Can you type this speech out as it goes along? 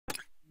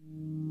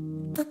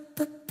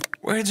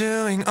We're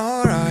doing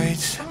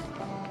alright.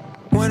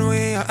 When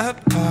we are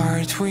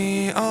apart,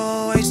 we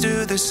always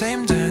do the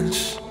same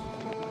dance.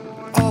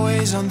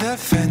 Always on the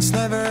fence,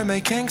 never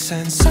making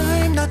sense.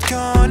 I'm not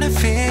gonna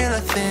feel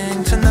a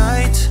thing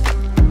tonight.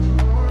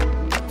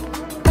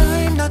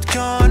 I'm not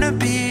gonna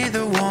be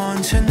the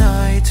one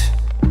tonight.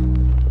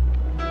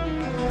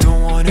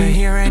 Don't wanna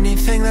hear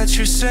anything that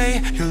you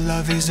say. Your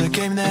love is a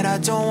game that I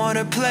don't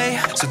wanna play.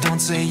 So don't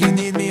say you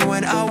need me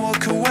when I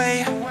walk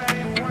away.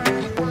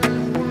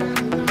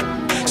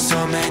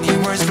 So many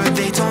words but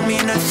they don't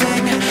mean a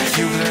thing.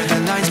 You blur the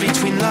lines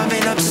between love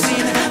and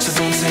obscene. So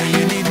don't say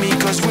you need me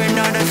cause we're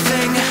not a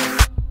thing.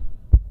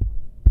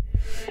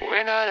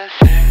 We're not a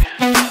thing.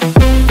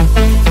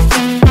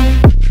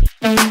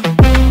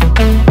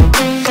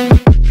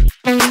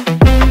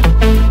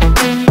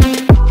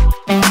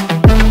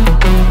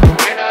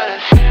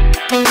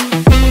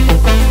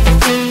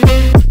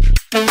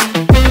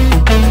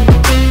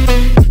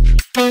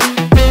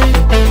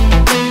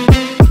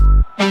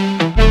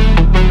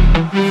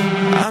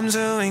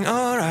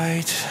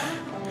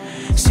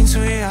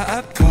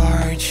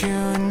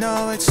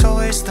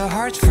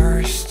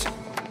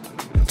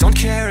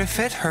 If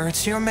it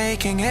hurts, you're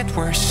making it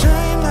worse.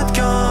 I'm not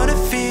gonna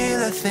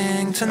feel a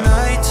thing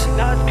tonight.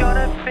 Not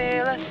gonna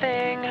feel a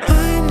thing.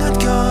 I'm not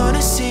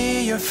gonna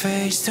see your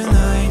face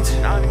tonight.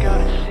 Not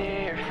gonna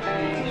see your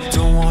face.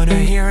 Don't wanna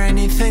hear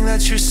anything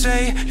that you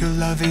say. Your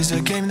love is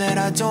a game that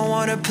I don't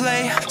wanna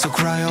play. So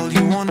cry all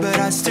you want, but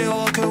I still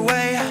walk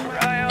away.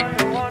 Cry all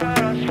you want, but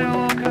I still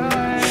walk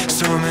away.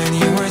 So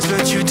many words,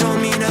 but you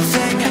don't mean a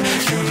thing.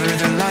 You blur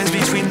the lines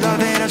between love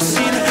and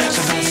obscene.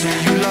 So don't say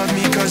you love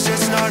me, cause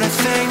it's not a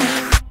thing.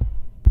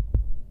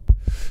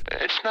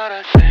 It's not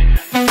a thing.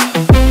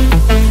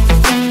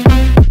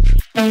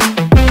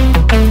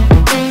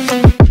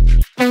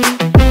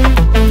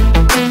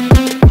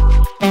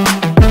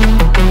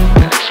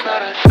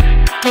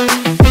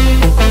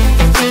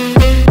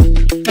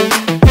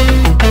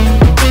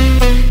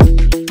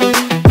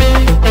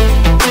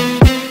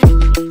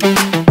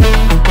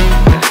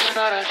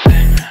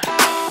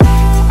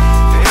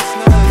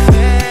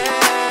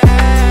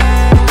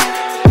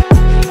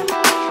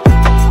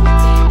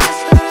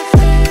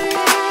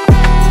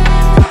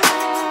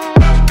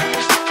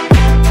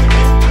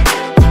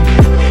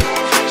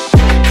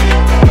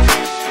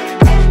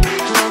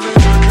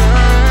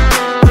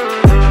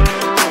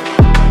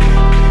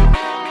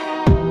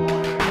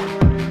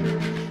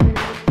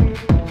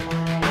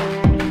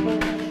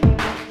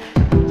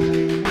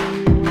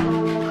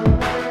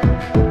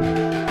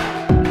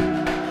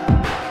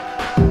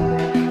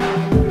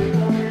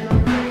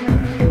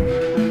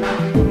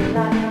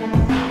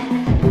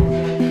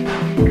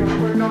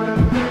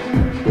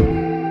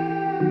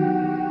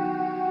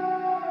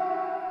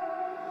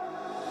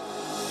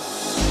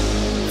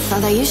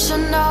 Thought that you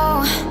should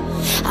know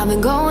I've been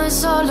going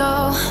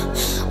solo.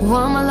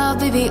 Want my love,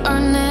 baby,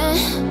 earn it.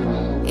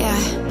 Yeah,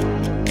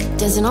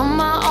 dancing on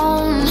my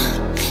own.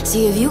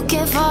 See if you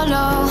can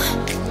follow.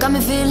 Got me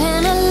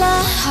feeling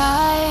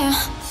alive.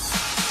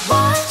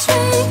 Watch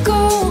me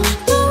go,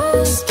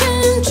 lose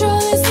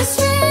control. Is this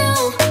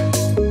real?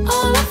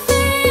 All I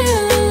feel.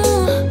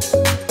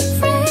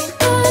 Break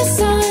the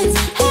signs.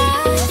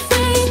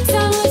 Every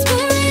time let's be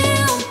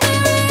real, be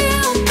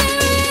real, be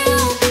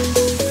real.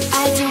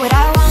 I do what I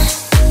want.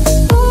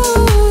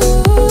 Ooh,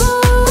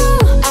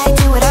 I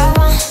do what I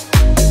want.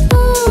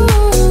 Ooh,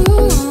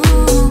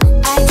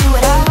 I do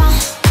what I want.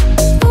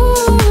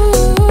 Ooh,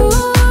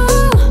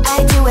 I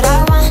do what I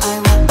want.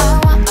 I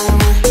want.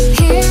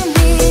 Hear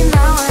me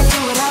now, I do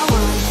what I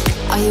want.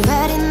 Are you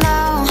ready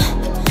now?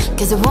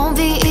 'Cause it won't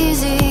be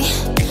easy.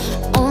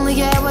 Only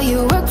get what you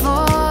work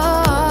for.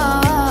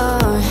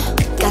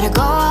 Gotta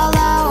go all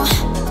out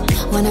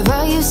whenever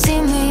you see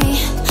me.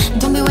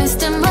 Don't be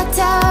wasting my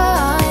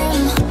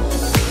time.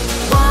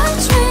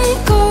 Watch me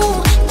go,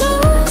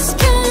 lose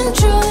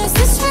control. Is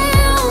this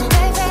real?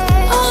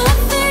 All I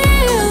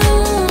feel.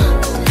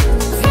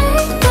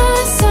 Break the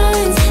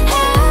signs.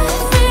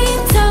 Every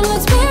time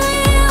let's be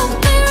real,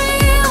 be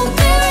real,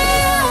 be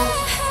real.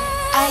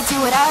 I do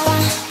what I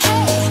want.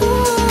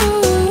 Ooh,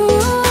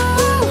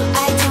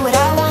 I do what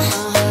I want.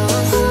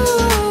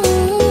 Ooh,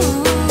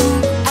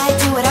 I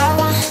do what I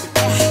want.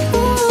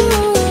 Ooh,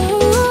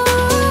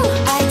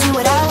 I do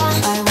what I want.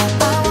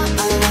 I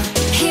want.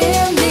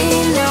 Hear me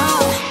now.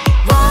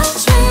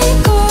 Watch me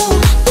go,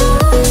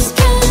 lose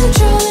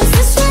control. Is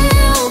this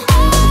real?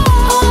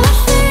 All I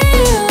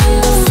feel.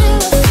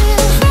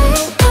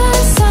 Break the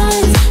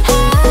signs.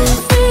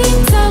 Every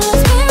time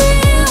let's be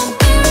real,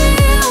 be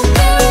real,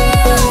 be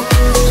real.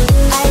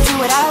 I do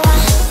what I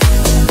want.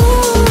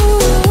 Ooh,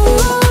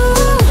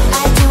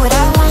 I do what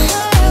I want.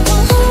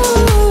 Ooh,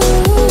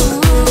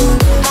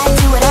 I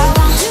do what I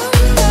want.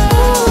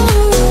 Ooh,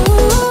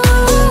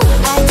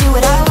 I do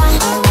what I want.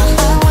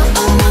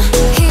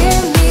 Hear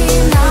me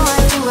now, I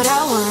do what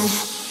I want.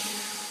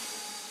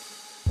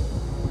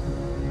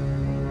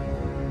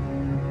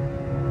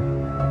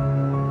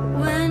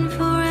 When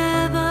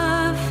forever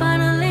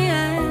finally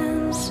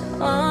ends,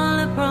 all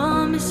the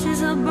promises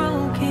are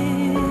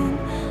broken.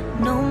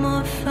 No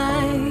more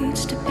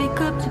fights to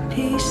pick up the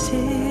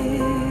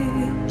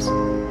pieces.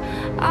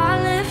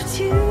 I left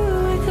you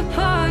with the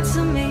parts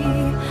of me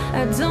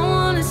I don't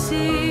wanna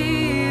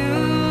see you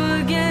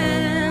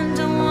again.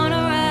 Don't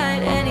wanna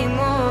write any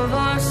more of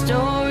our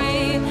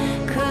story,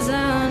 'cause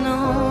I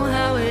know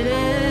how it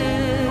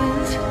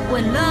is.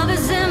 When love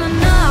isn't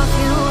enough,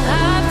 you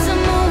have to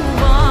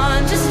move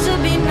on just to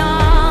be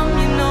numb.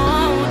 You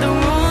know the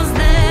rules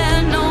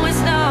there. No,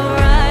 it's not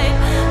right.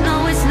 No,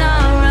 it's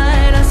not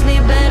right. I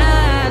sleep better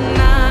at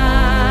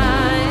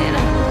night.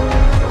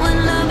 When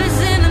love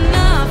isn't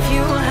enough,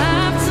 you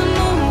have to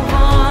move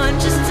on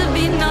just to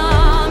be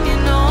numb. You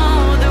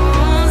know the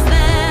rules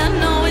there.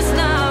 No, it's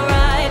not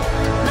right.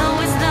 No,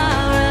 it's not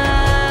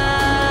right.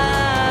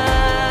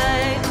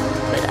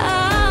 But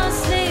I'll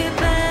sleep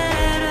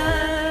better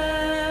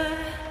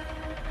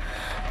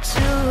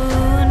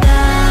tonight.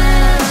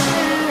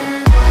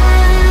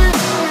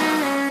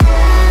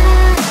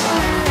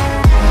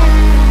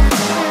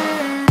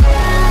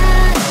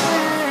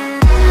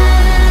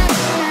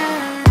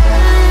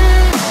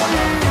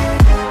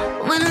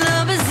 When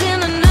love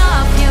isn't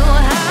enough, you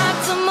have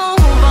to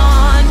move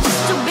on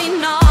just to be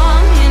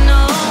numb. You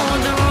know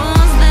the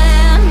rules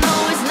there. No,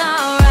 it's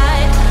not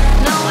right.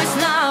 No, it's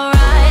not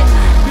right.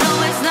 No,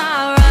 it's not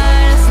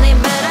right. I sleep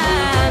better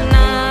at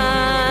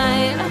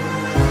night.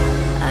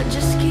 I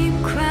just keep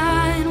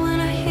crying when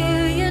I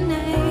hear your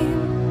name.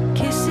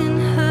 Kissing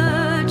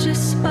her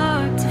just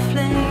sparked a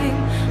flame.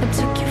 I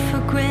took you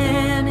for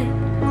granted,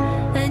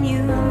 and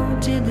you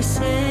did the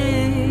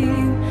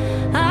same.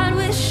 I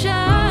wish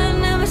I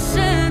never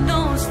said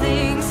those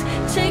things.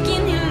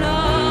 Taking your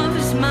love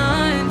is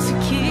mine to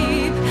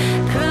keep,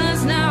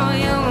 'cause now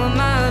you're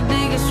my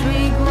biggest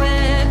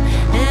regret,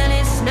 and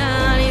it's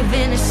not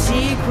even a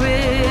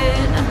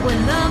secret. When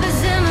love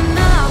isn't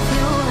enough,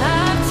 you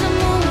have to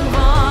move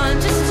on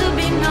just to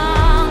be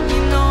numb.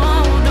 You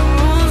know the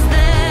rules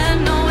there.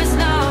 No, it's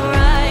not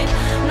right.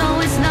 No,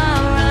 it's not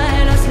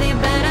right. I sleep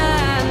better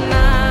at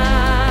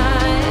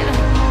night.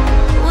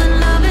 When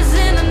love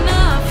isn't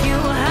enough, you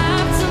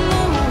have to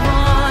move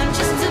on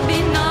just to be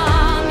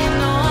numb. You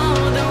know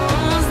the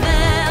rules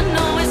there.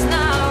 No, it's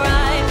not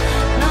right.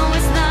 No,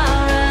 it's not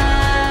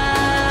right.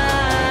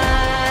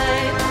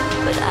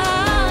 But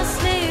I'll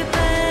sleep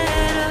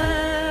better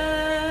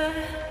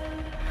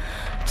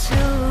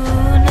tonight.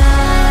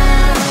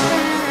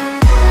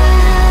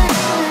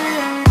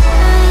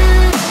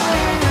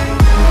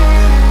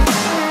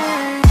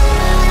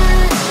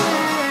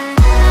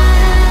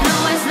 No,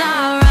 it's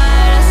not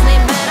right. I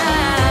sleep better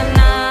at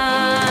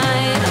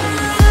night.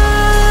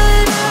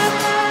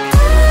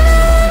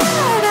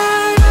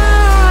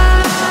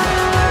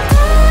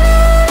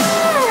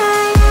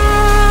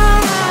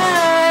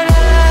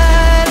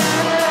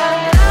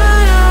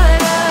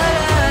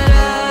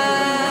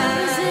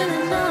 Isn't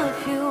enough,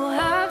 you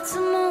have to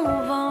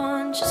move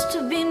on just to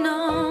be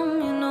numb.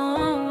 You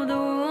know the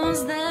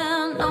rules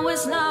then. No,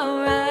 it's not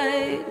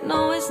right. No,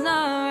 it's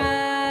not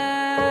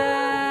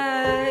right.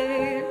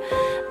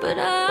 But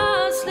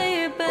I'll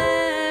sleep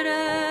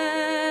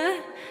better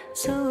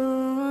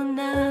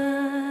tonight.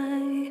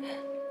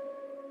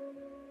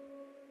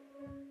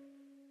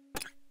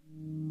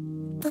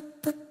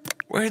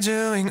 We're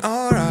doing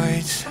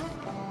alright.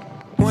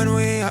 When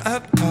we are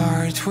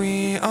apart,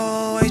 we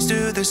always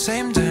do the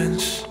same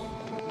dance.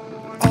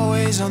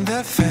 Always on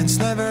the fence,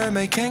 never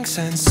making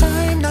sense.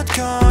 I'm not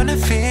gonna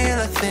feel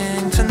a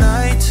thing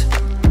tonight.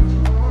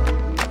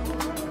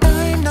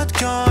 I'm not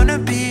gonna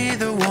be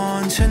the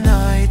one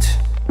tonight.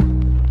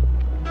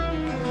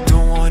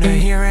 Don't wanna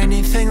hear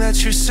anything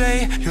that you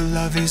say. Your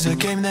love is a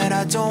game that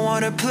I don't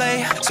wanna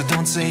play. So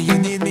don't say you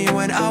need me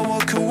when I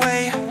walk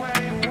away.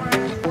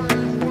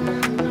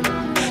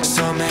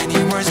 So many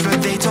words, but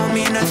they don't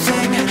mean a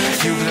thing.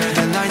 You blur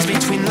the lines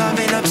between love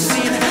and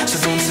obscene. So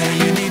don't say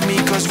you need me,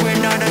 'cause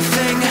we're not a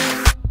thing.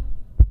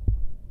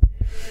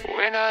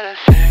 We're not a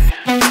thing.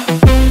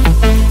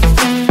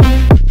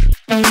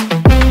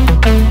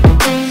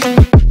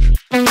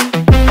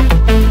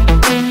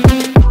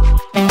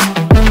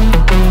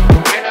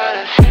 We're not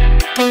a thing.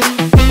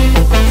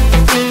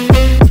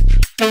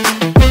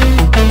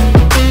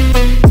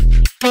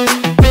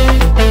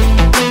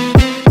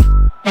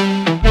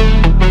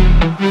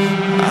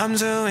 I'm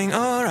doing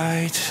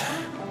alright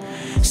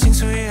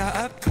since we are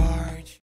apart.